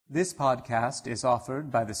This podcast is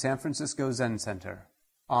offered by the San Francisco Zen Center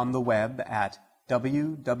on the web at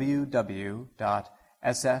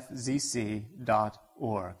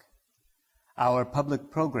www.sfzc.org. Our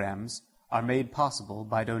public programs are made possible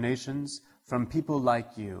by donations from people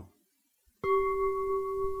like you.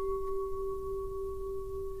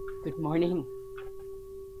 Good morning,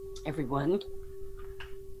 everyone.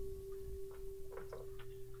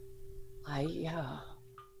 I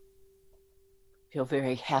feel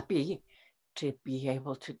very happy to be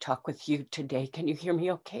able to talk with you today. Can you hear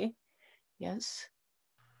me okay? Yes?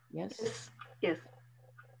 Yes? Yes.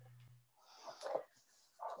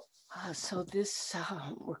 So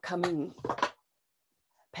we're coming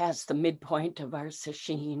past the midpoint of our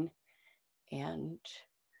Sesshin, and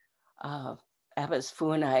Abbas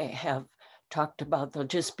Fu and I have talked about there'll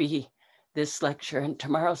just be this lecture and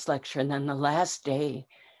tomorrow's lecture, and then the last day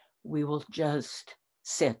we will just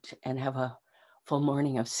sit and have a full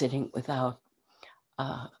morning of sitting without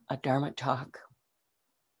a Dharma talk.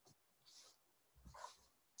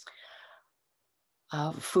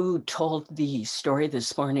 Fu told the story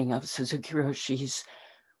this morning of Suzuki Roshi's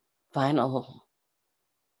final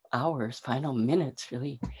hours, final minutes,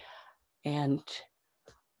 really. And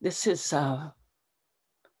this is a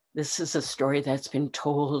story that's been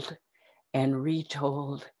told and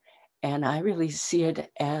retold, and I really see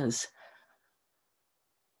it as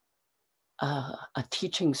a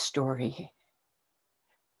teaching story.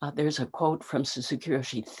 There's a quote from Suzuki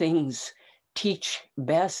Roshi: "Things teach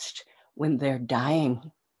best when they're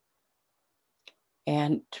dying."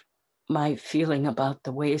 And my feeling about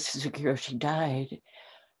the way Suzuki Roshi died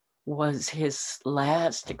was his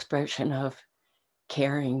last expression of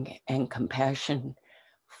caring and compassion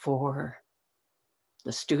for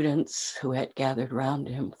the students who had gathered around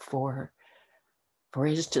him, for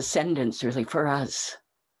his descendants, really for us.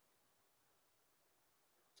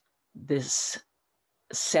 This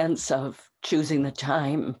sense of choosing the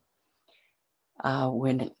time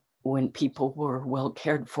when people were well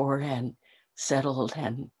cared for and settled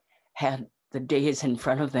and had the days in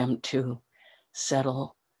front of them to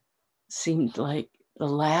settle seemed like the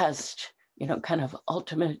last, kind of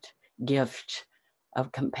ultimate gift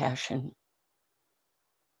of compassion.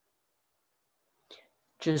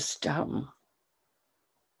 Just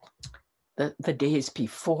the days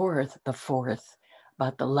before the 4th,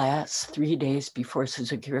 about the last 3 days before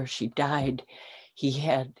Suzuki Roshi died, he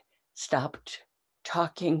had stopped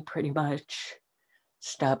talking pretty much,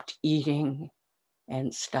 stopped eating,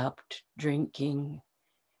 and stopped drinking,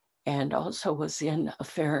 and also was in a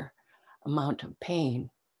fair amount of pain.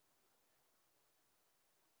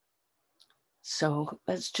 So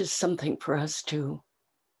that's just something for us to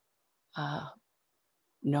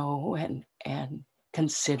know and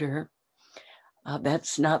consider.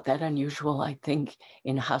 That's not that unusual, I think,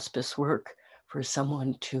 in hospice work for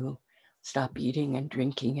someone to stop eating and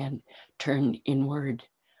drinking and turn inward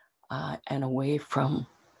and away from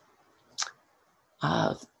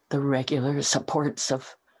the regular supports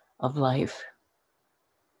of life.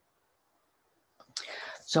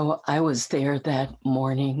 So I was there that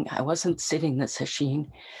morning. I wasn't sitting the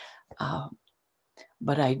Sesshin,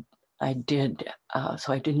 but I did,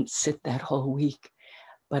 so I didn't sit that whole week,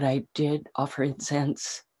 but I did offer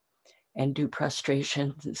incense and do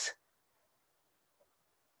prostrations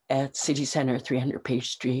at City Center, 300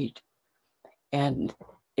 Page Street. And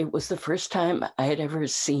it was the first time I had ever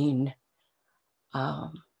seen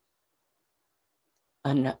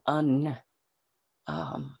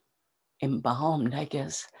embalmed, I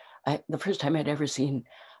guess. The first time I'd ever seen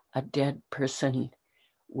a dead person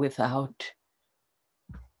without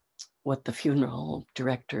what the funeral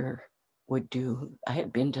director would do. I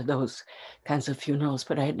had been to those kinds of funerals,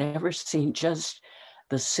 but I had never seen just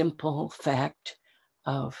the simple fact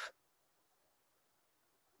of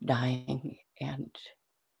dying, and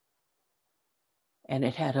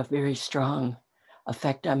it had a very strong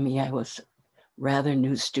effect on me. I was a rather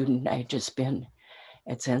new student. I had just been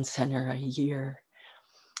at Zen Center a year,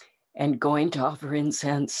 and going to offer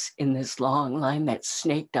incense in this long line that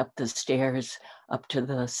snaked up the stairs up to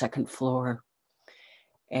the second floor.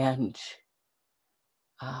 And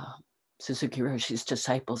Suzuki Roshi's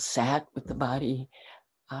disciples sat with the body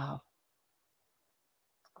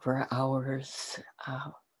for hours,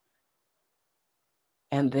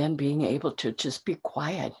 and then being able to just be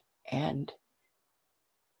quiet and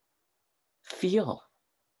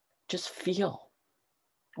just feel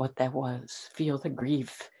what that was, feel the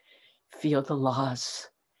grief, feel the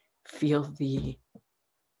loss, feel the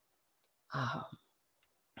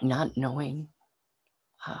not knowing,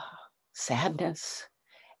 sadness,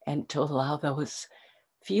 and to allow those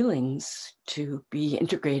feelings to be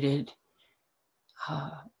integrated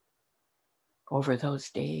over those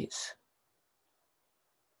days.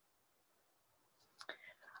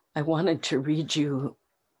 I wanted to read you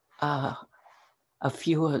a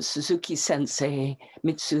few of Suzuki Sensei,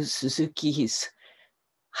 Mitsu Suzuki's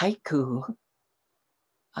haiku.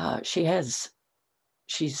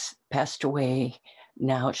 She's passed away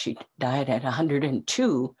now. She died at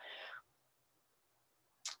 102.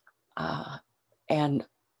 And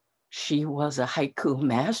she was a haiku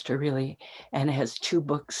master, really, and has 2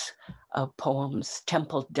 books of poems,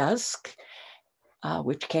 Temple Dusk,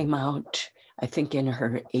 which came out, I think, in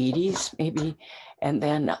her 80s, maybe. And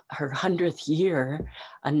then her 100th year,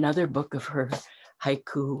 another book of her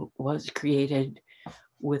haiku was created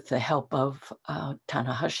with the help of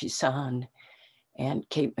Tanahashi-san and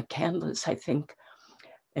Kate McCandless, I think.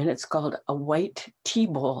 And it's called A White Tea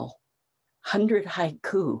Bowl, 100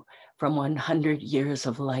 Haiku from 100 Years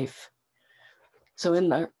of Life. So in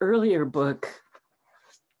the earlier book,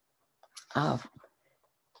 I'll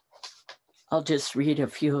just read a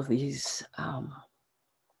few of these.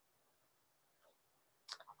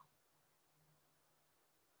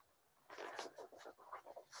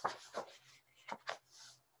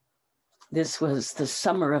 This was the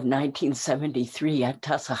summer of 1973 at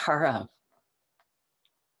Tassajara.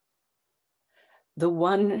 The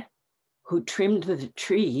one who trimmed the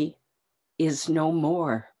tree is no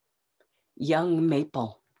more, young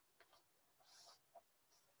maple.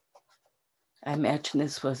 I imagine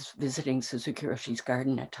this was visiting Suzuki Roshi's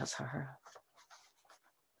garden at Tassajara.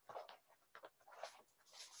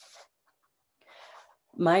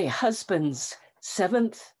 My husband's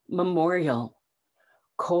 7th memorial,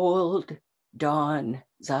 cold dawn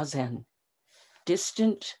zazen,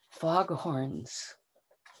 distant foghorns.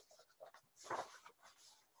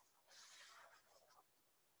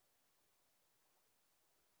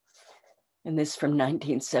 And this from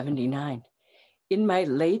 1979. In my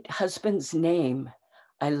late husband's name,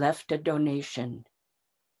 I left a donation,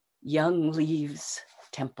 Young Leaves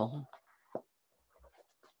Temple.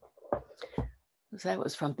 That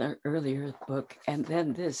was from the earlier book. And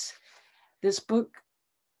then this book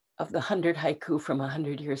of the 100 haiku from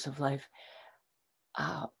 100 years of life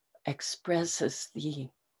expresses the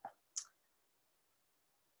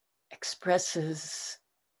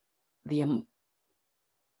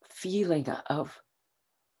feeling of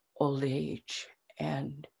old age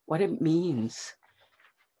and what it means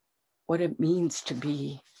to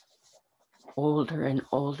be older and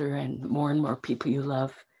older and more people you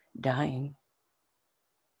love dying.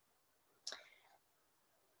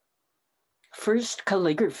 First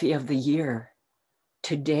calligraphy of the year.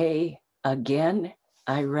 Today, again,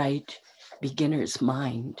 I write beginner's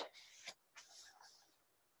mind.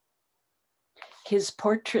 His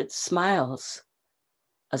portrait smiles,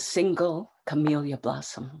 a single camellia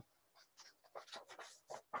blossom.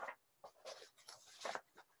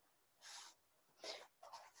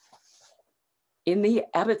 In the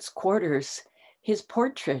abbot's quarters, his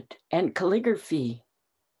portrait and calligraphy,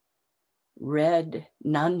 red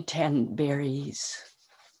nanten berries.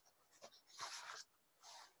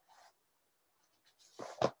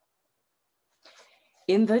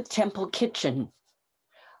 In the temple kitchen,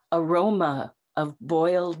 aroma of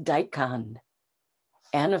boiled daikon,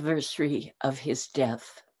 anniversary of his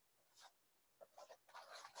death.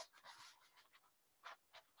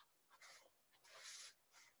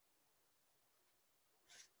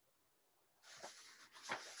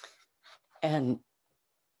 And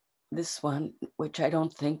this one, which I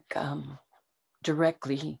don't think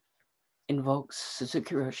directly evokes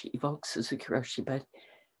Suzuki Roshi, but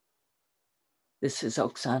this is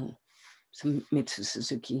Oksan, Mitsu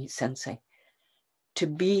Suzuki Sensei. To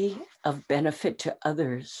be of benefit to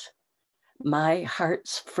others, my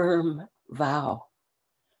heart's firm vow,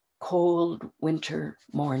 cold winter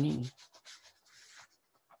morning.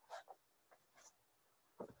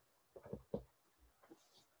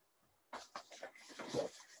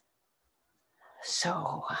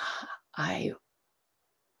 So I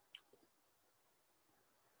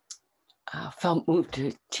felt moved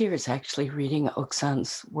to tears actually reading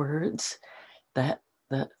Oksan's words, that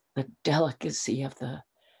the delicacy of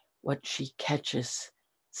what she catches,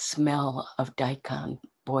 smell of daikon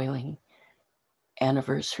boiling,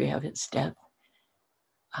 anniversary of its death.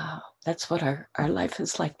 That's what our life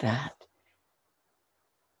is like that.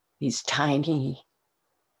 These tiny,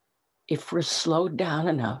 if we're slowed down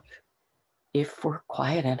enough, if we're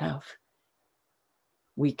quiet enough,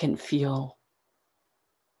 we can feel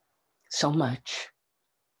so much.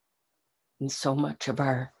 And so much of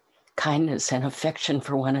our kindness and affection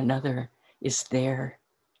for one another is there.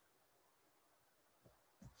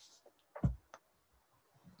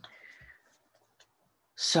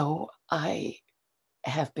 So I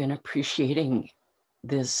have been appreciating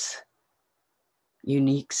this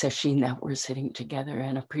unique sesshin that we're sitting together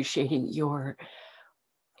and appreciating your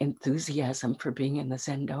enthusiasm for being in the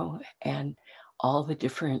Zendo and all the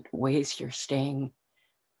different ways you're staying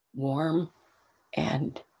warm.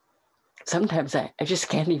 And sometimes I just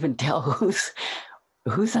can't even tell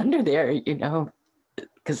who's under there, you know,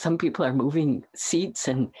 because some people are moving seats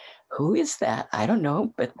and who is that? I don't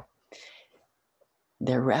know, but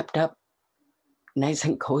they're wrapped up nice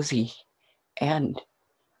and cozy. And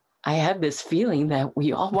I have this feeling that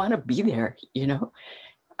we all want to be there, you know.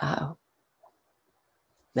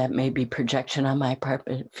 That may be projection on my part,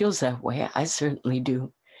 but it feels that way. I certainly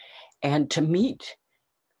do. And to meet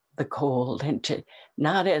the cold and to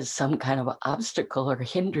not as some kind of obstacle or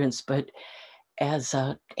hindrance, but as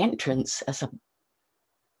an entrance, as a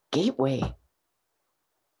gateway,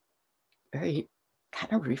 very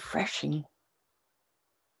kind of refreshing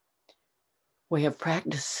way of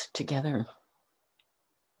practice together.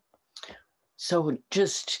 So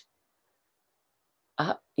just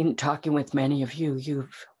in talking with many of you,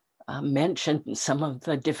 you've mentioned some of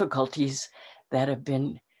the difficulties that have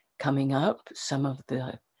been coming up, some of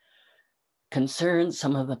the concerns,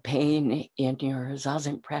 some of the pain in your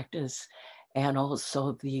zazen practice, and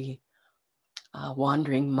also the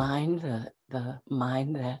wandering mind, the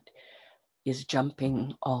mind that is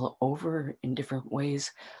jumping all over in different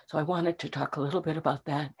ways. So I wanted to talk a little bit about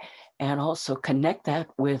that and also connect that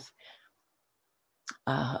with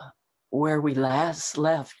where we last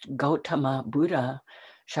left Gautama Buddha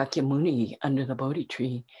Shakyamuni under the Bodhi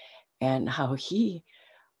tree and how he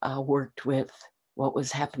worked with what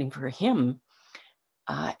was happening for him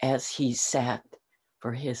as he sat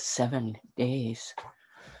for his 7 days.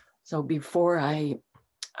 So before I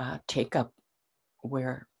take up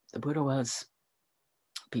where the Buddha was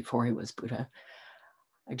before he was Buddha,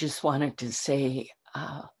 I just wanted to say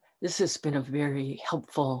this has been a very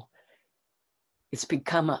helpful, it's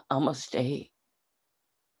become almost a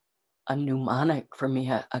mnemonic for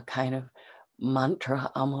me, a kind of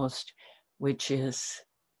mantra almost, which is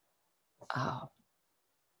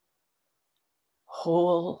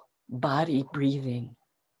whole body breathing,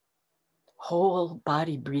 whole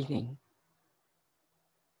body breathing,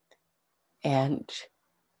 and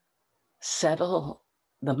settle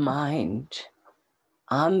the mind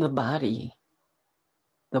on the body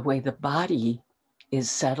the way the body is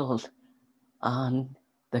settled on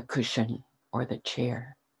the cushion or the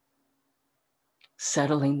chair.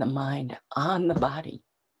 Settling the mind on the body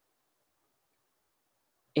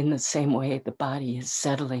in the same way the body is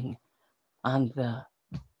settling on the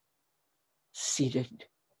seated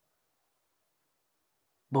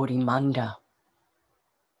bodhimanda.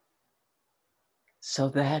 So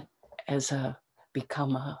that has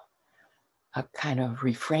become a kind of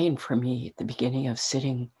refrain for me at the beginning of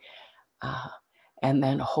sitting. And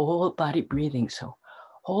then whole body breathing. So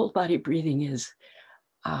whole body breathing is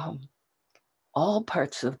all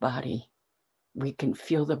parts of the body. We can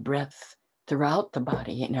feel the breath throughout the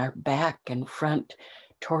body in our back and front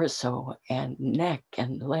torso and neck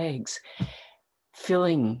and legs,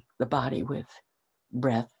 filling the body with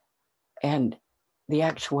breath. And the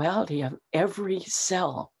actuality of every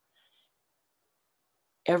cell,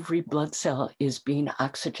 every blood cell is being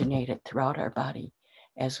oxygenated throughout our body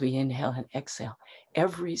as we inhale and exhale.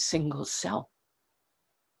 Every single cell.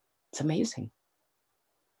 It's amazing.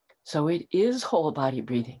 So it is whole body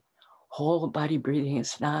breathing. Whole body breathing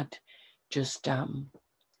is not just an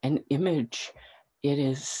image. It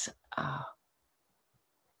is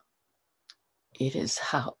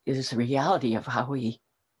the reality of how we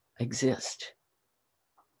exist.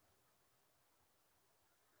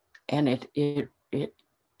 And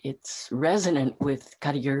it's resonant with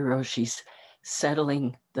Katagiri Roshi's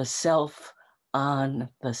settling the self on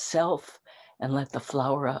the self and let the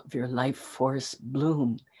flower of your life force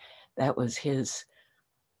bloom. That was his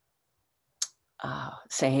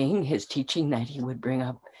saying, his teaching that he would bring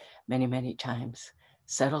up many, many times.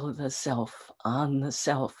 Settle the self on the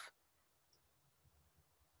self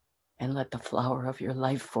and let the flower of your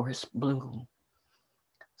life force bloom.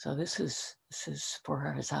 So this is for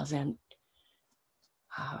our zazen.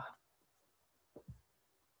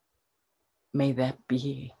 May that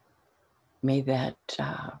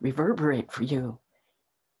reverberate for you.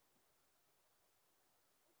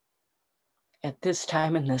 At this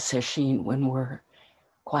time in the sesshin, when we're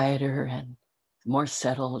quieter and more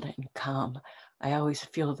settled and calm, I always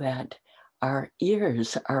feel that our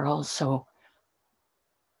ears are also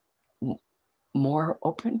more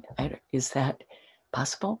open. Is that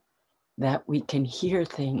possible? That we can hear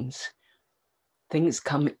things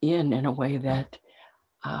come in a way that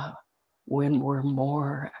when we're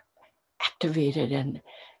more activated and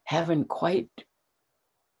haven't quite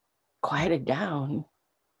quieted down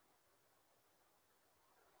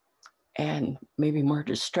and maybe more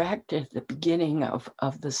distracted at the beginning of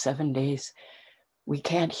the 7 days, we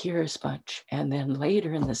can't hear as much. And then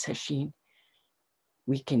later in the Sesshin,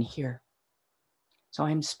 we can hear. So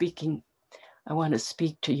I want to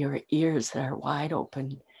speak to your ears that are wide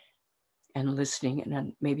open and listening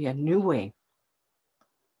in maybe a new way.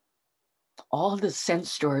 All the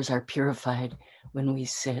sense doors are purified when we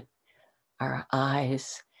sit. Our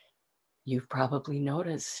eyes, you've probably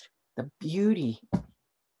noticed the beauty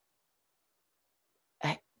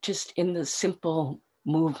just in the simple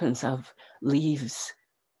movements of leaves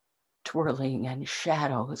twirling and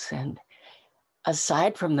shadows, and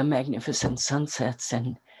aside from the magnificent sunsets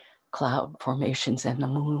and cloud formations and the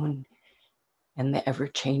moon and the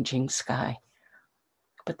ever-changing sky,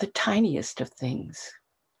 but the tiniest of things.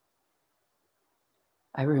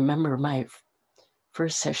 I remember my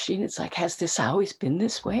first Sesshin, it's like, has this always been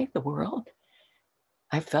this way, the world?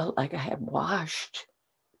 I felt like I had washed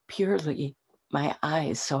purely my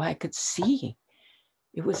eyes so I could see.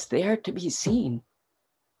 It was there to be seen.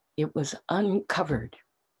 It was uncovered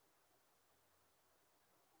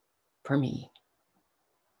for me.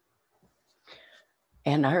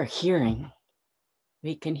 And our hearing,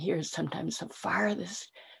 we can hear sometimes the farthest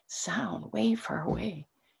sound way far away,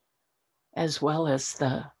 as well as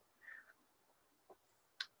the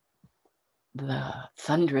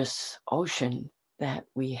thunderous ocean that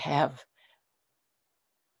we have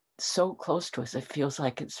so close to us. It feels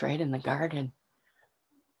like it's right in the garden.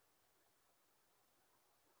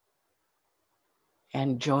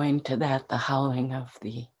 And joined to that, the howling of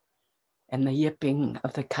and the yipping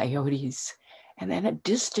of the coyotes, and then a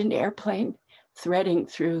distant airplane threading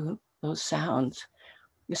through those sounds.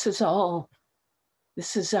 This is for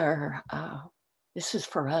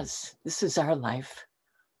us. This is our life.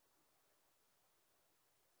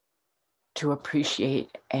 To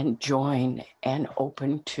appreciate and join and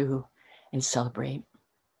open to and celebrate.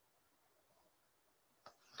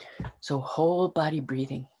 So whole body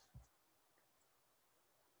breathing.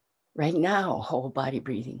 Right now, whole body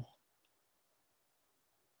breathing.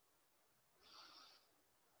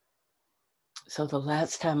 So the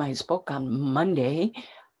last time I spoke on Monday,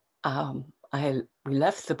 we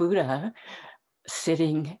left the Buddha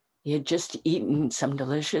sitting. He had just eaten some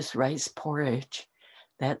delicious rice porridge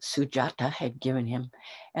that Sujata had given him.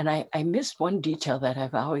 And I missed one detail that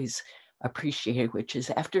I've always appreciated, which is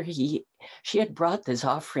after she had brought this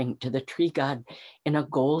offering to the tree god in a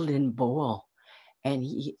golden bowl, and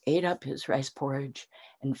he ate up his rice porridge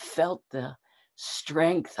and felt the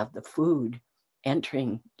strength of the food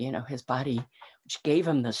entering, his body, which gave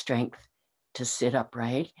him the strength to sit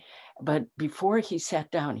upright. But before he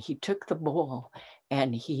sat down, he took the bowl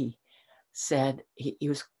and he said he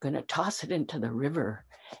was going to toss it into the river.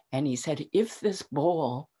 And he said, if this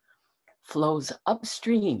bowl flows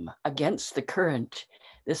upstream against the current,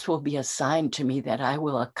 this will be a sign to me that I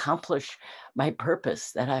will accomplish my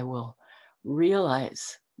purpose, that I will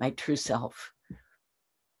realize my true self,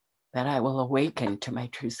 that I will awaken to my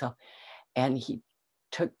true self. And he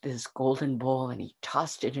took this golden bowl and he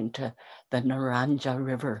tossed it into the Naranja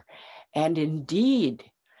River. And indeed,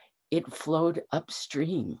 it flowed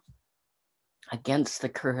upstream against the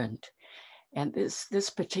current. And this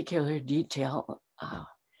particular detail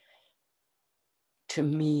to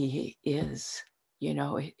me is,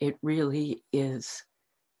 it really is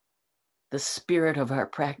the spirit of our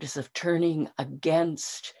practice of turning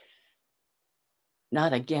against,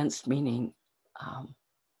 not against meaning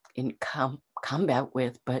in combat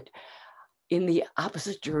with, but in the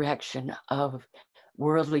opposite direction of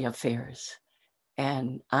worldly affairs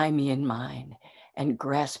and I, me, and mine, and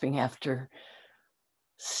grasping after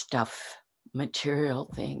stuff,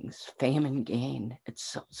 material things, fame and gain, and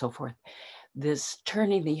so forth. This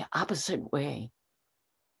turning the opposite way,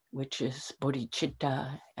 which is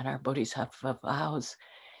bodhicitta and our bodhisattva vows.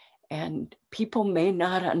 And people may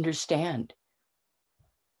not understand.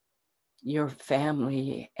 Your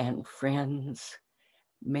family and friends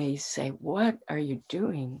may say, what are you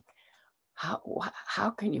doing? How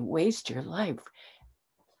can you waste your life,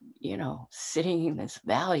 sitting in this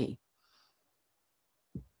valley?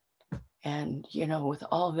 And, with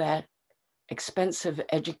all that expensive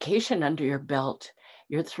education under your belt,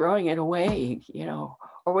 you're throwing it away,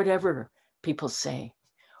 or whatever people say.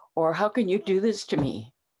 Or how can you do this to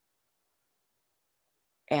me?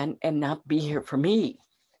 And not be here for me,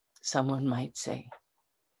 someone might say.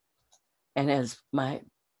 And as my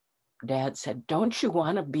dad said, don't you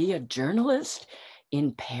want to be a journalist?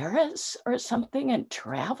 in Paris or something and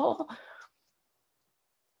travel.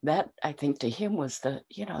 That, I think, to him was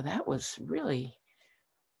that was really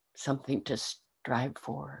something to strive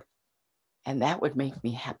for. And that would make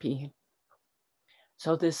me happy.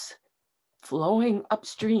 So this flowing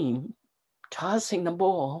upstream, tossing the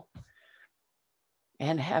bowl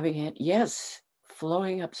and having it, yes,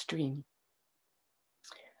 flowing upstream.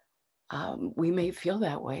 We may feel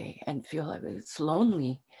that way and feel like it's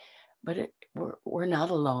lonely, but we're not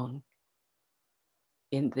alone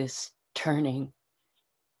in this turning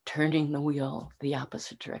the wheel the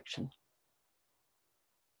opposite direction.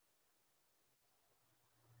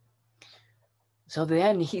 So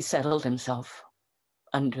then he settled himself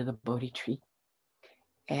under the Bodhi tree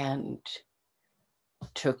and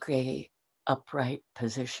took a upright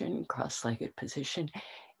position, cross-legged position,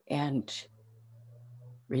 and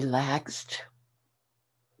relaxed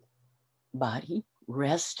body,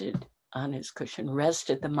 rested on his cushion,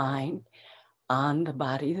 rested the mind on the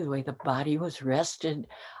body, the way the body was rested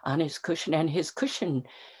on his cushion. And his cushion,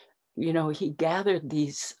 he gathered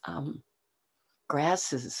these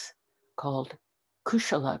grasses called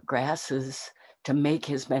kushala grasses to make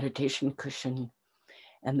his meditation cushion.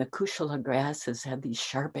 And the kushala grasses had these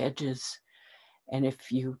sharp edges. And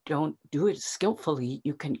if you don't do it skillfully,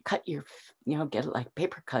 you can cut your, get like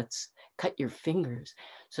paper cuts, cut your fingers.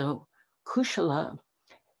 So kushala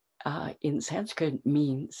in Sanskrit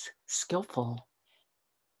means skillful.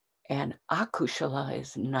 And akushala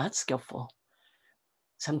is not skillful,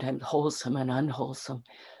 sometimes wholesome and unwholesome.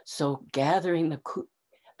 So gathering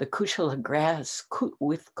the kushala grass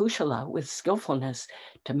with kushala, with skillfulness,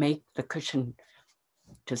 to make the cushion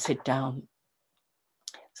to sit down.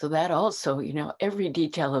 So that also, every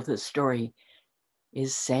detail of the story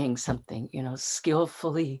is saying something,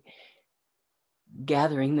 skillfully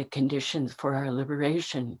gathering the conditions for our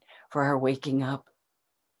liberation, for our waking up.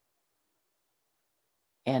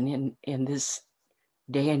 And in this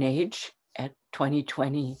day and age, at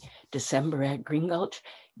 2020 December at Green Gulch,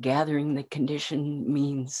 gathering the conditions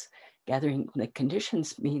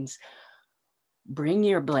means bring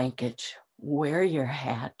your blanket, wear your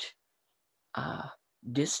hat,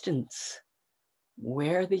 distance,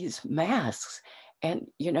 wear these masks. And,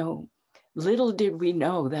 little did we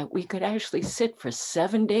know that we could actually sit for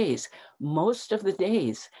 7 days, most of the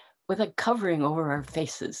days, with a covering over our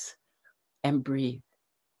faces and breathe.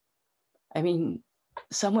 I mean,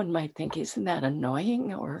 someone might think, isn't that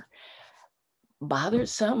annoying or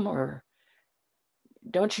bothersome, or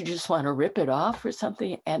don't you just want to rip it off or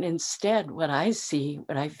something? And instead, what I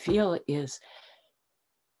feel is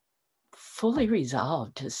fully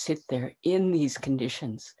resolved to sit there in these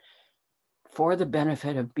conditions for the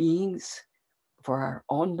benefit of beings, for our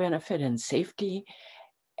own benefit and safety,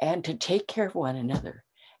 and to take care of one another.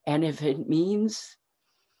 And if it means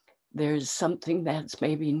there's something that's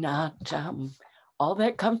maybe not all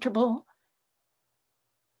that comfortable,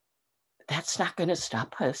 that's not going to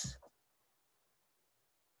stop us.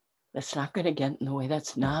 That's not going to get in the way.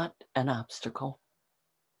 That's not an obstacle.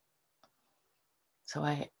 So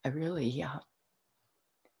I really,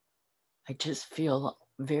 I just feel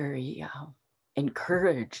very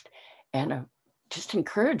encouraged, and just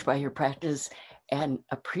encouraged by your practice and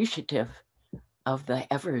appreciative of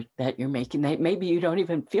the effort that you're making. That maybe you don't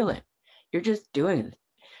even feel it. You're just doing it,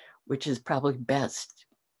 which is probably best,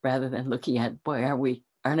 rather than looking at, boy,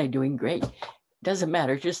 aren't I doing great? Doesn't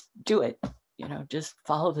matter, just do it. Just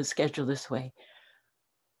follow the schedule this way.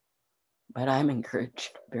 But I'm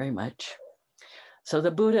encouraged very much. So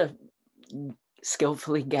the Buddha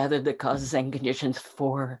skillfully gathered the causes and conditions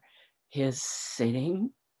for his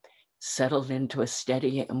sitting, settled into a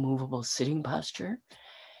steady, immovable sitting posture.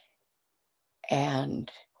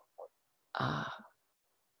 And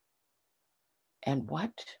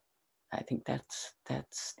what? I think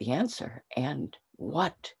that's the answer. And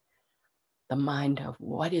what? The mind of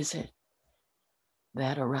what is it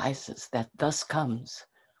that arises, that thus comes.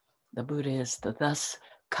 The Buddha is the thus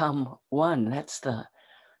come one. That's the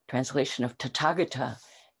translation of Tathagata.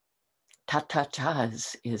 Tatata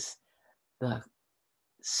is the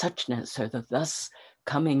suchness, or the thus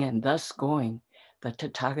coming and thus going. The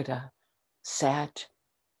Tathagata sat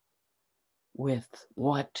with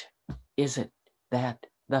what is it that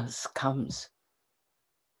thus comes.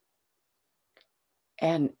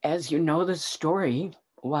 And as you know the story,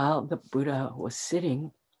 while the Buddha was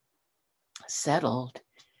sitting, settled,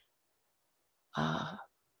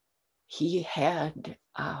 he had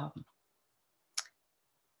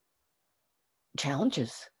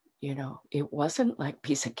challenges. It wasn't like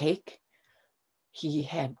piece of cake. He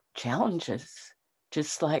had challenges,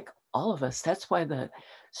 just like all of us. That's why the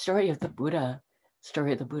story of the Buddha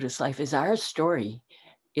story of the Buddha's life is our story.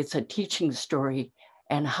 It's a teaching story,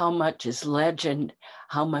 and how much is legend,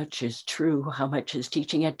 how much is true, how much is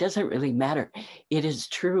teaching, it doesn't really matter. It is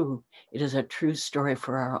true. It is a true story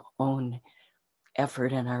for our own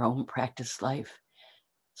effort and our own practice life.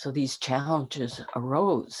 So these challenges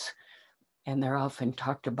arose, and they're often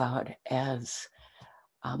talked about as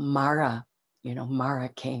Mara. Mara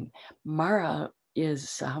came. Mara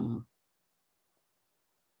is,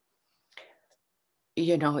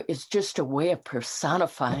 it's just a way of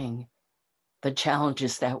personifying the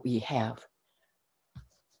challenges that we have.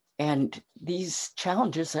 And these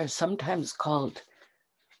challenges are sometimes called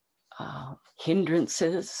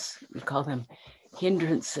hindrances. We call them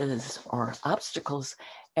hindrances or obstacles.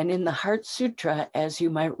 And in the Heart Sutra, as you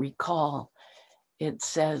might recall, it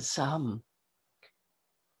says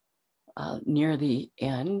near the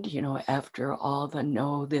end, after all the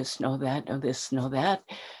know this, know that, know this, know that,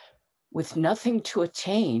 with nothing to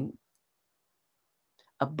attain,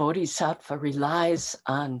 a bodhisattva relies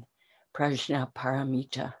on prajna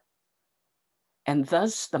paramita. And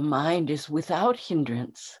thus the mind is without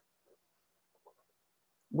hindrance.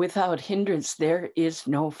 Without hindrance, there is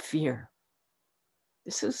no fear.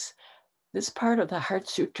 This part of the Heart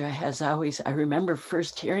Sutra has always, I remember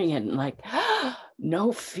first hearing it and like,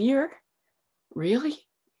 no fear? Really?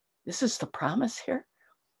 This is the promise here?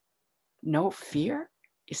 No fear?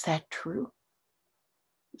 Is that true?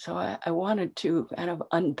 So I wanted to kind of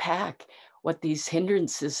unpack what these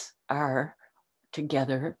hindrances are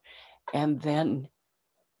together, and then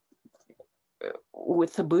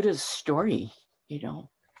with the Buddha's story,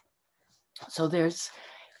 So there's,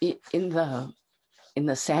 in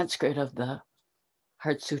the Sanskrit of the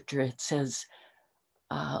Heart Sutra, it says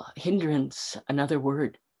hindrance, another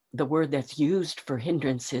word, the word that's used for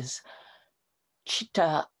hindrance is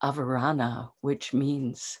chitta avarana, which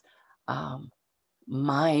means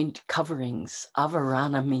mind coverings.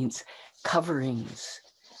 Avarana means coverings,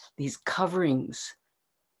 these coverings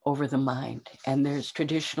over the mind. And there's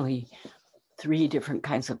traditionally 3 different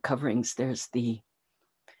kinds of coverings. There's the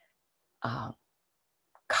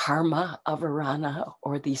karma avarana,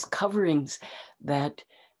 or these coverings that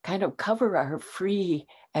kind of cover our free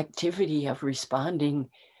activity of responding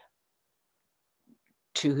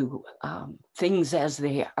to things as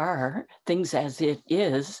they are, things as it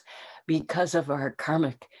is, because of our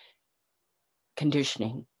karmic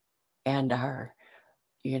conditioning and our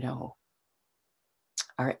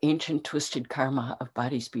ancient twisted karma of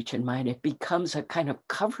body, speech, and mind. It becomes a kind of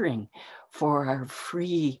covering for our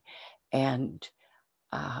free and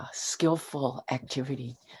skillful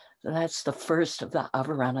activity. So that's the first of the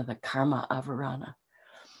avarana, the karma avarana.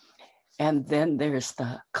 And then there's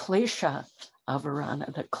the klesha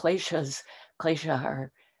avarana. The klesha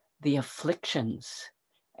are the afflictions.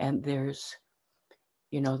 And there's,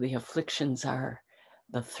 the afflictions are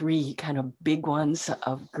the 3 kind of big ones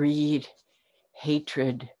of greed,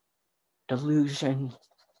 hatred, delusion.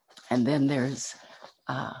 And then there's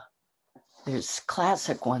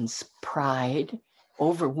classic ones: pride,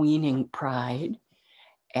 overweening pride,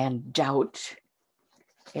 and doubt.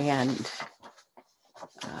 And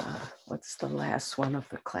what's the last one of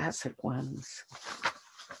the classic ones?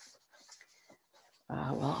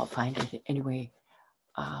 Well, I'll find it anyway.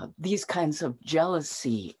 These kinds of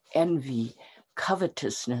jealousy, envy,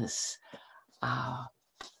 covetousness,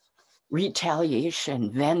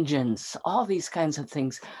 retaliation, vengeance, all these kinds of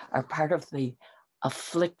things are part of the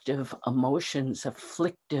afflictive emotions,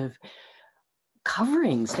 afflictive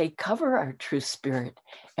coverings. They cover our true spirit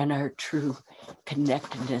and our true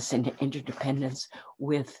connectedness and interdependence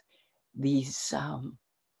with these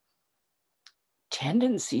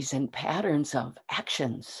tendencies and patterns of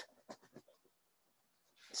actions.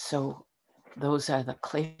 So those are the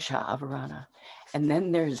klesha avarana. And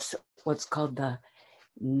then there's what's called the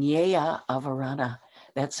Nyaya avarana.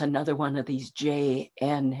 That's another one of these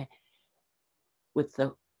JN with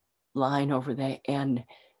the line over the N.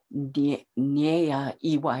 Nyaya,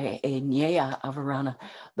 EYA, Nyaya avarana.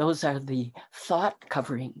 Those are the thought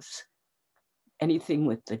coverings. Anything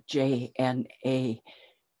with the J and A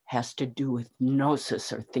has to do with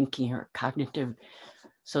gnosis or thinking or cognitive.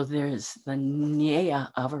 So there's the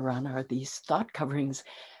Nyaya avarana, or these thought coverings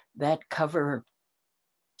that cover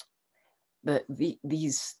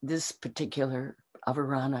this particular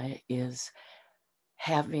avarana is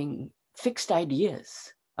having fixed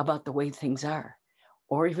ideas about the way things are,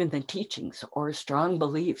 or even the teachings, or strong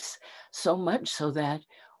beliefs, so much so that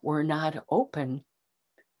we're not open.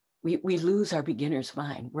 We lose our beginner's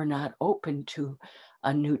mind. We're not open to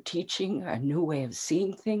a new teaching, a new way of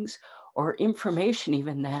seeing things, or information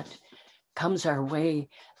even that comes our way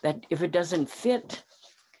that if it doesn't fit,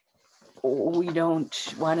 we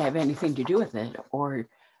don't want to have anything to do with it or,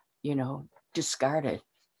 discard it.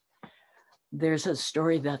 There's a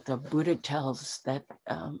story that the Buddha tells that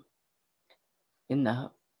in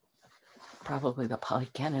probably the Pali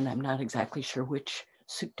Canon, I'm not exactly sure which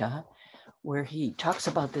sutta, where he talks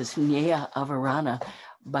about this Nyaya Avarana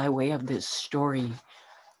by way of this story.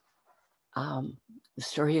 The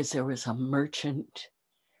story is there was a merchant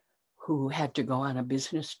who had to go on a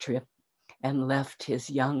business trip and left his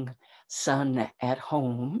young son at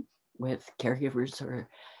home with caregivers, or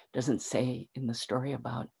doesn't say in the story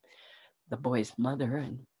about the boy's mother.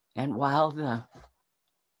 And while the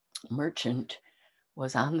merchant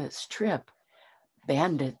was on this trip,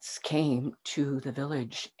 bandits came to the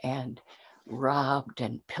village and robbed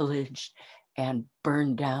and pillaged and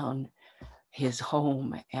burned down his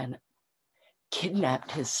home and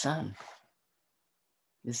kidnapped his son,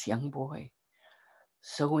 this young boy.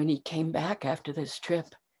 So when he came back after this trip,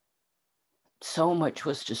 so much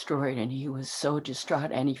was destroyed and he was so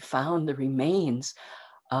distraught, and he found the remains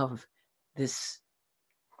of this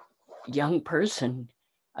young person,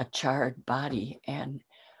 a charred body, and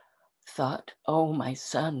thought, oh, my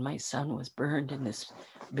son was burned in this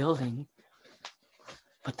building.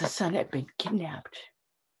 But the son had been kidnapped.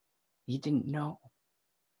 He didn't know.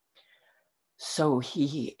 So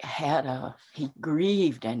he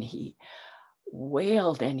grieved and he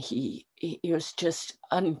wailed, and he was just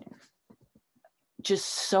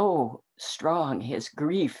so strong, his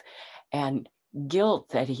grief and guilt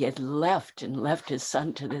that he had left his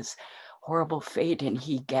son to this horrible fate. And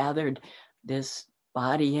he gathered this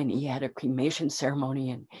body and he had a cremation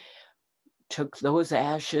ceremony and took those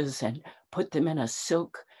ashes and put them in a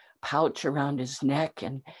silk pouch around his neck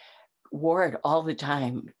and wore it all the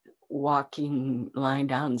time, walking, lying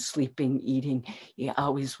down, sleeping, eating. He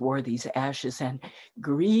always wore these ashes and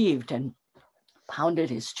grieved and pounded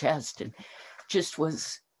his chest and just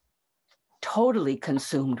was totally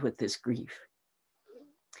consumed with this grief.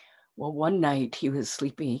 Well, one night he was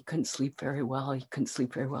sleeping. He couldn't sleep very well. He couldn't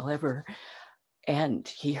sleep very well ever. And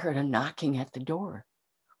he heard a knocking at the door.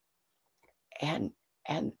 And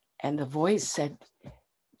the voice said,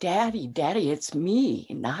 Daddy, it's me,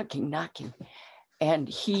 knocking. And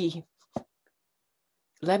he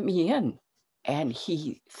let me in. And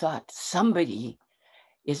he thought, somebody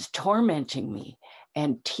is tormenting me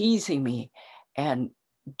and teasing me and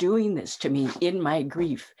doing this to me in my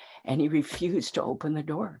grief. And he refused to open the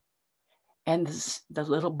door. And the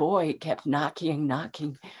little boy kept knocking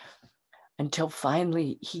until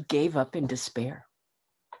finally he gave up in despair.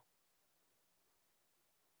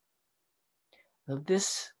 So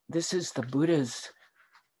this is the Buddha's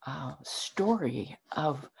story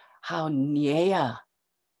of how Nyaya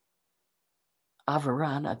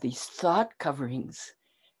Avarana, these thought coverings,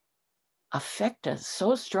 affect us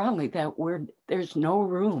so strongly that there's no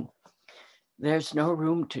room. There's no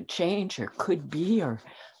room to change or could be or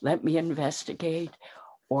let me investigate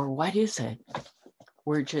or what is it?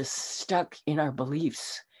 We're just stuck in our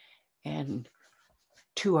beliefs, and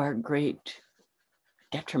to our great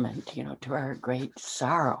detriment, to our great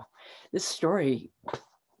sorrow. This story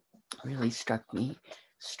really struck me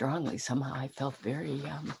strongly. Somehow I felt very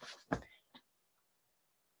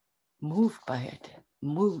moved by it,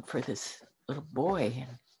 moved for this little boy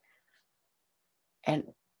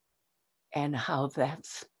and how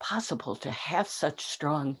that's possible to have such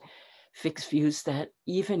strong fixed views that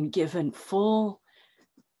even given full,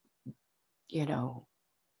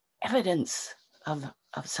 evidence of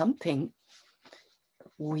something,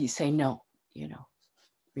 we say no,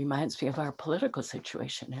 reminds me of our political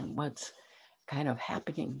situation and what's kind of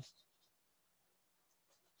happening.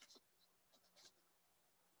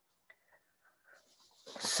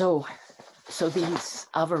 So these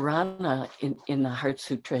avarana in the Heart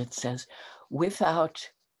Sutra, it says, with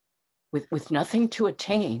nothing to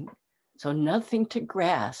attain, so nothing to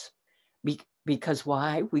grasp, because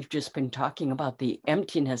why? We've just been talking about the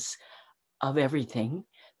emptiness of everything,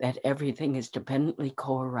 that everything is dependently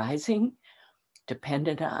co-arising,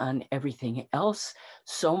 dependent on everything else,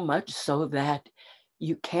 so much so that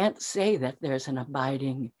you can't say that there's an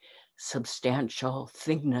abiding, substantial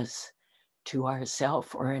thingness to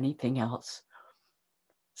ourself or anything else.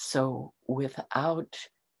 So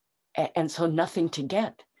so nothing to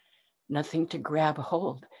get, nothing to grab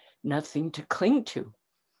hold, nothing to cling to.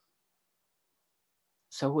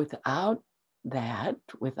 So without that,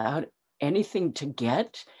 without anything to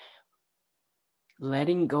get,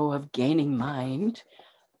 letting go of gaining mind,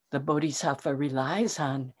 the Bodhisattva relies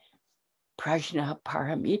on prajna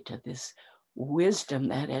paramita, this wisdom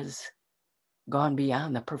that is gone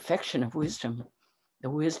beyond the perfection of wisdom, the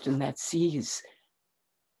wisdom that sees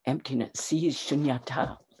emptiness, sees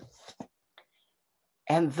shunyata.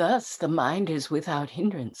 And thus the mind is without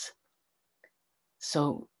hindrance.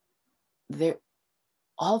 So there,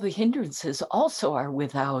 all the hindrances also are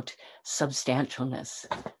without substantialness.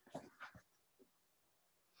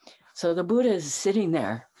 So the Buddha is sitting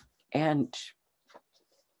there, and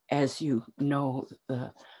as you know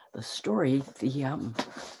the story, the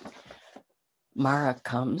Mara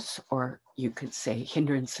comes, or you could say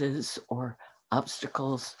hindrances or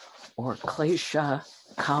obstacles or klesha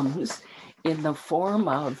comes in the form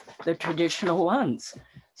of the traditional ones.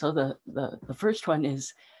 So the first one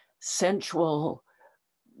is sensual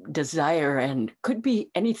desire, and could be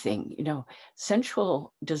anything, you know.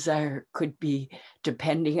 Sensual desire could be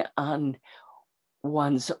depending on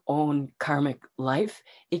one's own karmic life.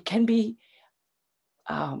 It can be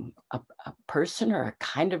a person or a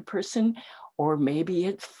kind of person, or maybe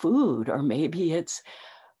it's food, or maybe it's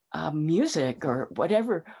music, or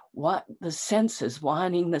whatever. What the senses,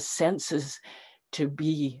 wanting the senses to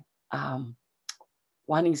be,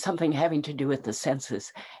 wanting something having to do with the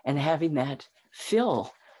senses, and having that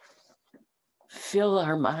fill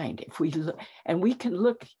our mind. If we look, and we can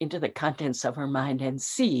look into the contents of our mind and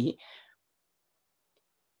see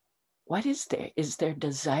what is there. Is there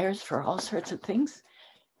desires for all sorts of things?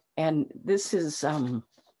 And this is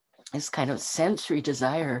this kind of sensory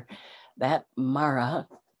desire, that Mara,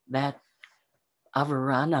 that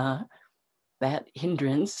avarana, that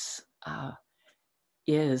hindrance,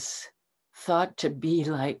 is thought to be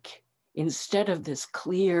like, instead of this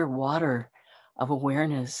clear water of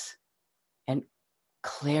awareness and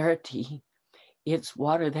clarity, it's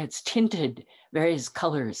water that's tinted various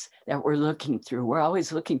colors that we're looking through. We're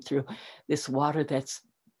always looking through this water that's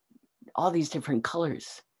all these different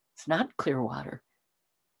colors. It's not clear water.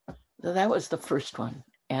 So that was the first one.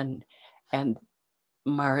 And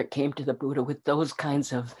Mara came to the Buddha with those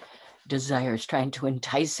kinds of desires, trying to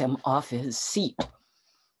entice him off his seat,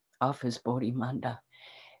 off his bodhimanda.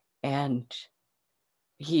 And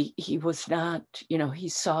he was not, you know, he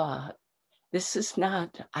saw, this is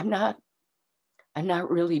not, I'm not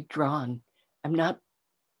really drawn. I'm not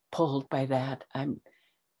pulled by that. And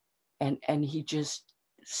he just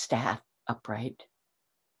sat upright.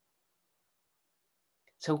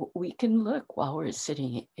 So we can look while we're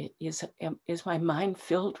sitting. Is my mind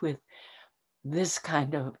filled with this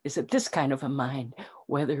kind of, is it this kind of a mind?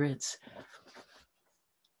 Whether it's,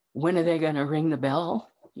 when are they going to ring the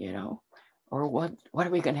bell, you know, or what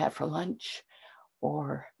are we going to have for lunch,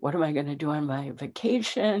 or what am I going to do on my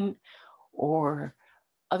vacation, or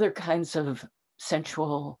other kinds of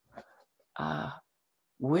sensual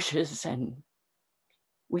wishes. And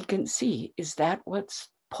we can see, is that what's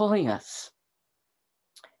pulling us?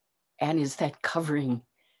 And is that covering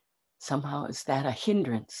somehow? Is that a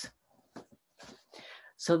hindrance?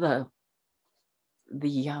 So the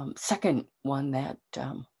second one, that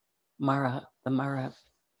Mara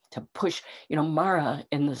to push, you know, Mara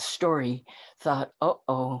in the story thought,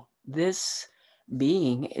 oh, this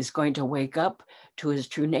being is going to wake up to his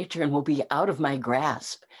true nature and will be out of my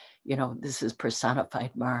grasp. You know, this is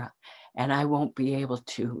personified Mara, and I won't be able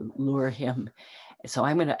to lure him. So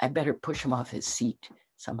I better push him off his seat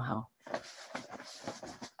somehow.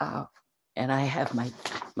 And I have my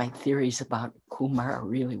theories about who Mara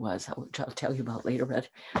really was, which I'll tell you about later. But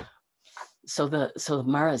so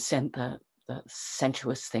Mara sent the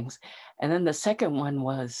sensuous things. And then the second one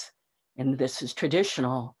was, and this is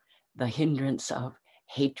traditional, the hindrance of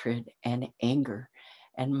hatred and anger.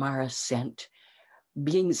 And Mara sent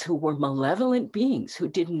beings who were malevolent beings, who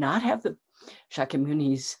did not have the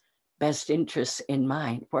Shakyamuni's best interests in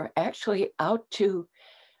mind, were actually out to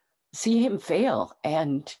see him fail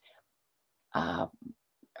and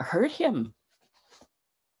hurt him.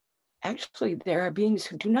 Actually, there are beings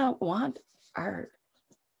who do not want our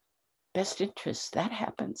best interests. That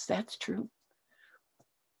happens. That's true.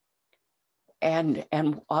 And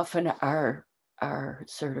often our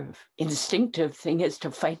sort of instinctive thing is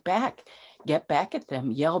to fight back, get back at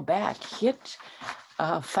them, yell back, hit,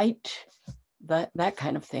 fight, that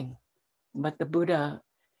kind of thing. But the Buddha,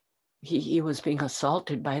 he was being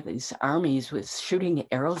assaulted by these armies with shooting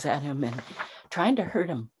arrows at him and trying to hurt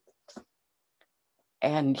him.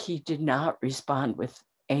 And he did not respond with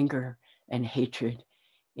anger and hatred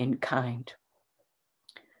in kind.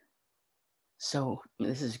 So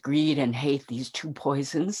this is greed and hate, these two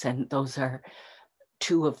poisons, and those are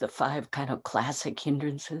two of the 5 kind of classic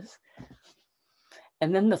hindrances.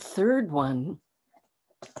 And then the third one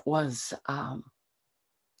was,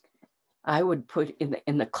 I would put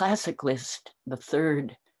in the classic list, the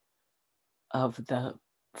third of the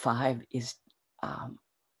 5 is,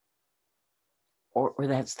 or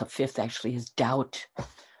that's the 5th actually, is doubt.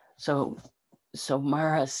 So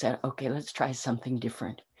Mara said, okay, let's try something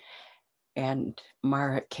different. And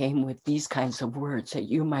Mara came with these kinds of words that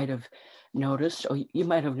you might have noticed, or you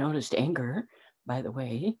might have noticed anger, by the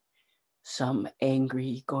way, some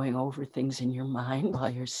angry going over things in your mind while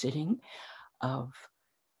you're sitting, of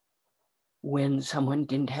when someone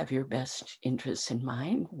didn't have your best interests in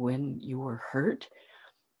mind, when you were hurt.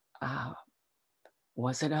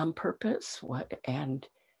 Was it on purpose? What, and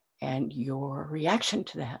your reaction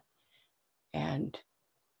to that, and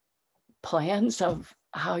plans of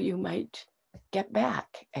how you might get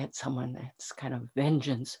back at someone. That's kind of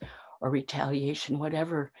vengeance or retaliation,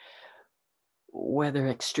 whatever, whether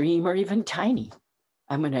extreme or even tiny.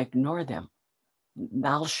 I'm going to ignore them.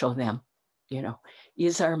 I'll show them,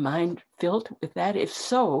 Is our mind filled with that? If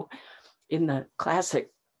so, in the classic,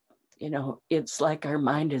 it's like our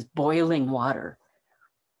mind is boiling water.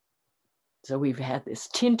 So we've had this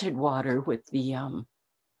tinted water with the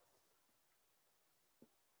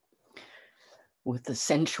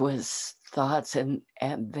sensuous thoughts, and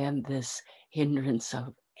then this hindrance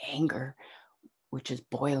of anger, which is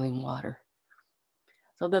boiling water.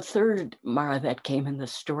 So the third Mara that came in the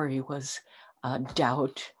story was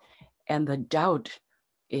doubt, and the doubt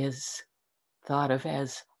is thought of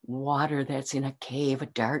as water that's in a cave, a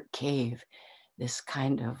dark cave, this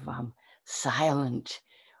kind of silent,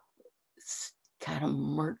 kind of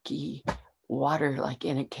murky water like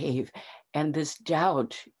in a cave. And this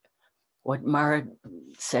doubt, what Mara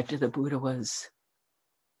said to the Buddha was,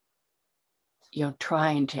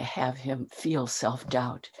 trying to have him feel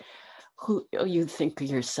self-doubt. You think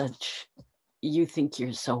you're so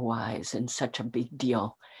wise and such a big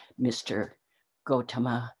deal, Mr.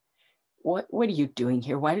 Gautama. What are you doing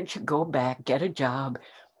here? Why don't you go back, get a job,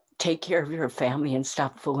 take care of your family, and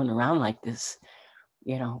stop fooling around like this?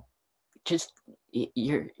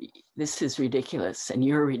 This is ridiculous, and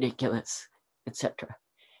you're ridiculous, etc.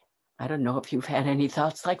 I don't know if you've had any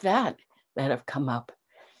thoughts like that have come up.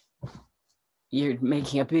 You're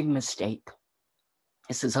making a big mistake.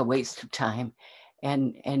 This is a waste of time,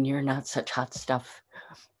 and you're not such hot stuff.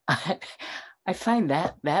 I find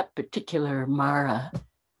that particular Mara,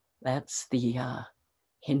 that's the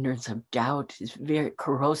hindrance of doubt, is very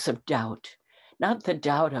corrosive doubt. Not the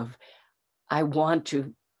doubt of, I want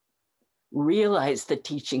to realize the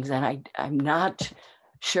teachings and I'm not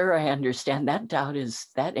sure I understand. That doubt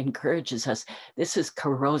that encourages us. This is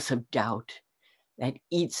corrosive doubt that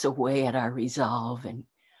eats away at our resolve and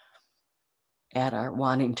at our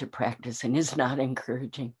wanting to practice and is not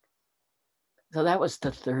encouraging. So that was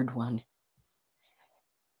the third one.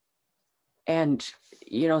 And,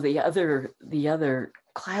 the other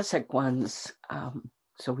classic ones,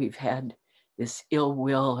 so we've had this ill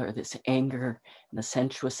will or this anger, and the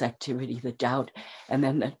sensuous activity, the doubt, and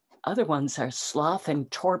then the other ones are sloth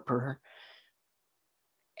and torpor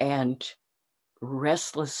and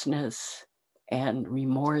restlessness and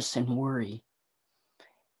remorse and worry.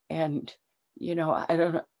 And, I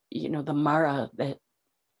don't know, the Mara that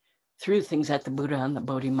threw things at the Buddha on the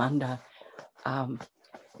Bodhimanda, I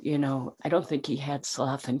don't think he had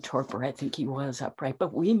sloth and torpor. I think he was upright,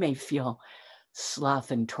 but we may feel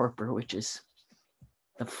sloth and torpor, which is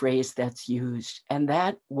the phrase that's used. And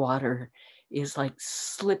that water is like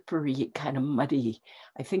slippery, kind of muddy.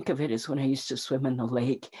 I think of it as when I used to swim in the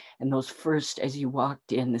lake, and those first, as you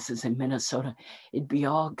walked in, this is in Minnesota, it'd be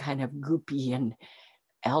all kind of goopy and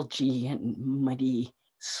algae and muddy,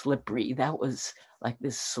 slippery. That was like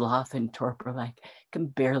this sloth and torpor, like can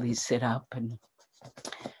barely sit up. And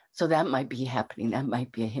so that might be happening. That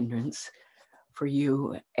might be a hindrance for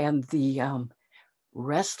you. And the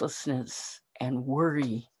restlessness and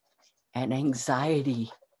worry and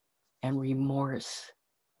anxiety and remorse,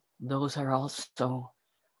 those are also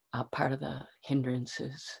part of the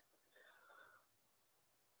hindrances.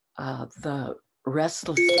 The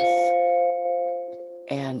restlessness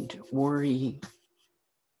and worry,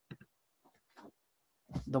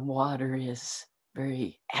 the water is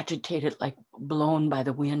very agitated, like blown by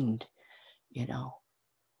the wind,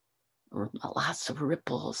 lots of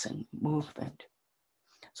ripples and movement.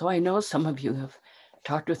 So I know some of you have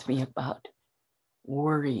talked with me about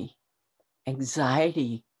worry,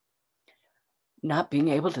 anxiety, not being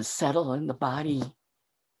able to settle in the body,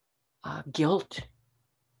 guilt,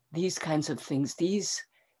 these kinds of things. These,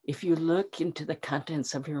 if you look into the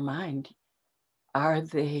contents of your mind,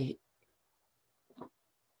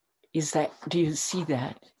 do you see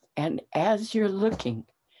that? And as you're looking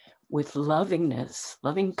with lovingness,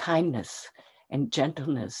 loving kindness, and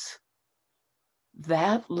gentleness,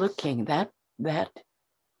 that that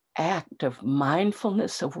act of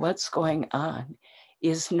mindfulness of what's going on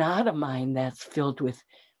is not a mind that's filled with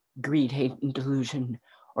greed, hate, and delusion,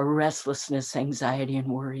 or restlessness, anxiety, and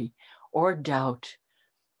worry, or doubt,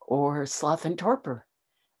 or sloth and torpor.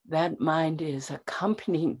 That mind is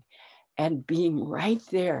accompanying and being right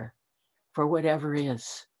there for whatever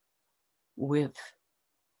is with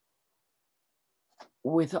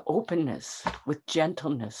openness, with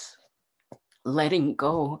gentleness, letting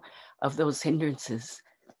go of those hindrances.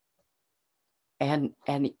 And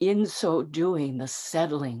in so doing, the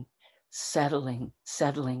settling,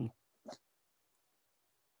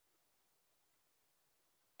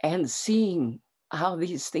 and seeing how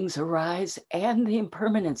these things arise and the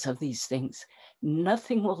impermanence of these things.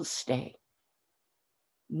 Nothing will stay.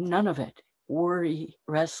 None of it. Worry,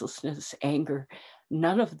 restlessness, anger,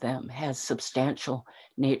 none of them has substantial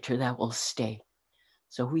nature that will stay.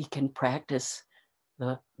 So we can practice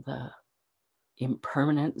the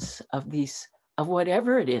impermanence of these, of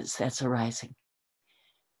whatever it is that's arising,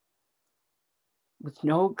 with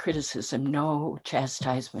no criticism, no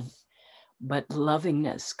chastisement, but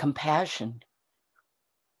lovingness, compassion.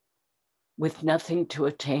 With nothing to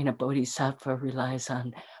attain, a bodhisattva relies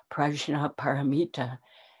on prajna paramita,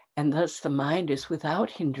 and thus the mind is without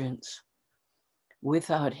hindrance.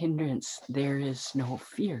 Without hindrance, there is no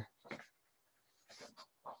fear.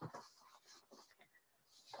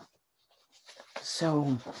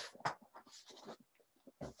 So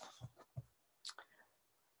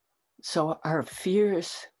our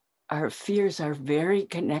fears are very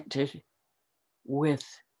connected with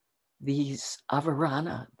these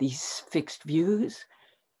avarana, these fixed views,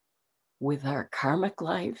 with our karmic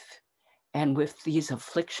life, and with these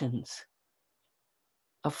afflictions.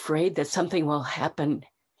 Afraid that something will happen,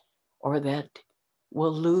 or that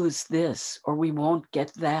we'll lose this, or we won't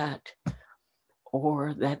get that,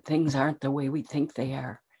 or that things aren't the way we think they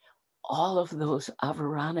are. All of those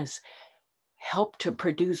avaranas help to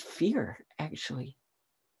produce fear, actually.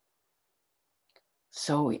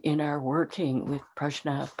 So in our working with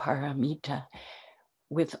prajna paramita,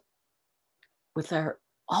 with our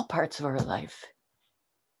all parts of our life,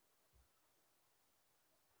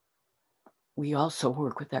 we also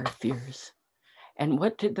work with our fears. And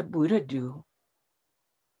what did the Buddha do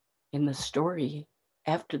in the story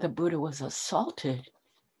after the Buddha was assaulted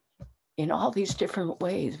in all these different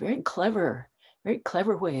ways, very clever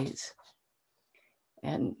ways?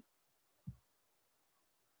 And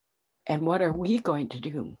what are we going to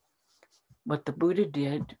do? What the Buddha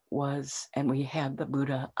did was, and we have the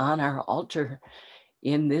Buddha on our altar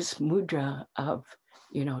in this mudra of,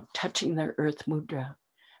 touching the earth mudra,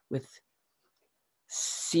 with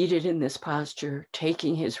seated in this posture,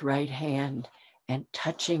 taking his right hand and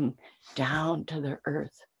touching down to the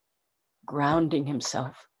earth, grounding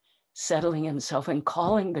himself, settling himself, and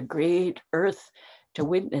calling the great earth to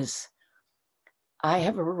witness. I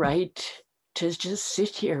have a right to just sit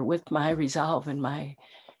here with my resolve and my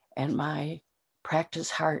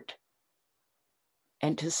practice heart,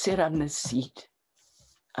 and to sit on this seat,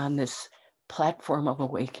 on this platform of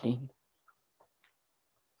awakening.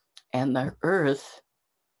 And the earth,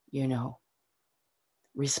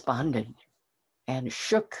 responded and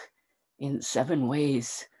shook in 7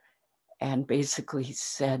 ways, and basically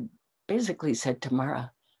said to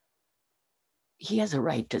Mara, he has a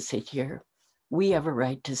right to sit here. We have a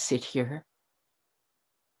right to sit here.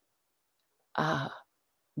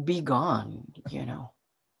 Be gone,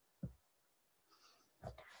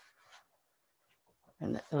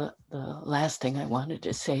 And the last thing I wanted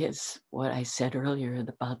to say is what I said earlier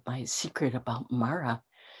about my secret about Mara.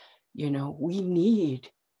 We need,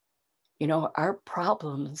 our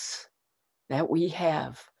problems that we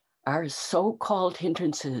have, our so-called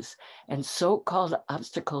hindrances and so-called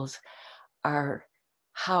obstacles, are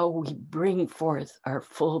how we bring forth our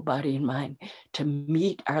full body and mind to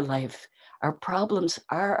meet our life. Our problems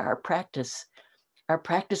are our practice. Our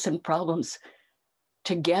practice and problems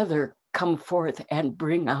together come forth and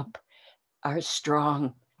bring up our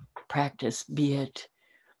strong practice, be it,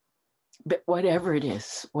 but whatever it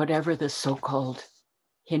is, whatever the so-called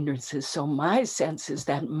hindrances. So my sense is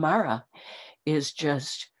that Mara is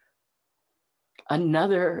just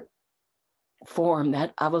another form,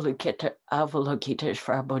 that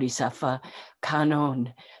Avalokiteshvara Bodhisattva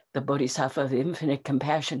Kanon, the Bodhisattva of infinite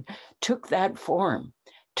compassion, took the form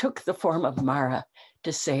of Mara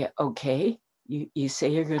to say, okay, you say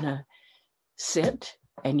you're going to sit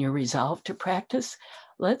and you're resolved to practice.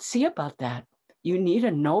 Let's see about that. You need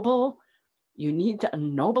a noble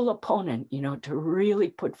opponent, to really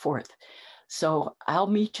put forth. So I'll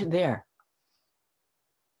meet you there.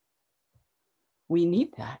 We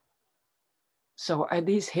need that. So are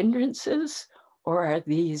these hindrances, or are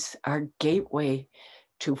these our gateway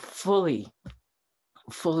to fully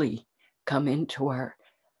come into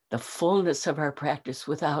the fullness of our practice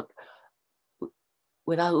without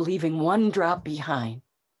leaving one drop behind?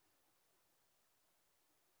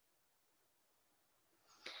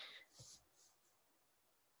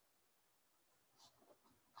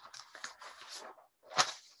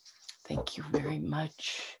 Thank you very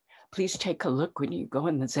much. Please take a look when you go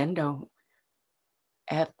in the Zendo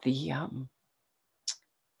at the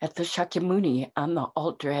Shakyamuni on the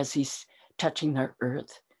altar as he's touching the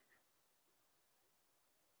earth.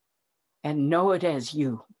 And know it as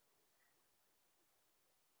you.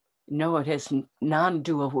 Know it as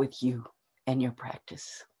non-dual with you and your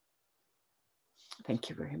practice. Thank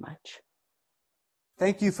you very much.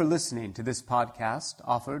 Thank you for listening to this podcast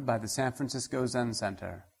offered by the San Francisco Zen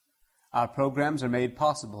Center. Our programs are made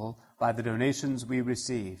possible by the donations we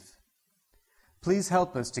receive. Please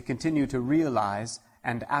help us to continue to realize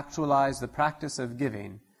and actualize the practice of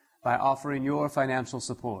giving by offering your financial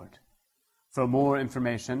support. For more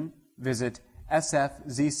information, visit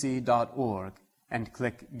sfzc.org and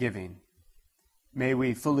click Giving. May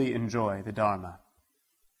we fully enjoy the Dharma.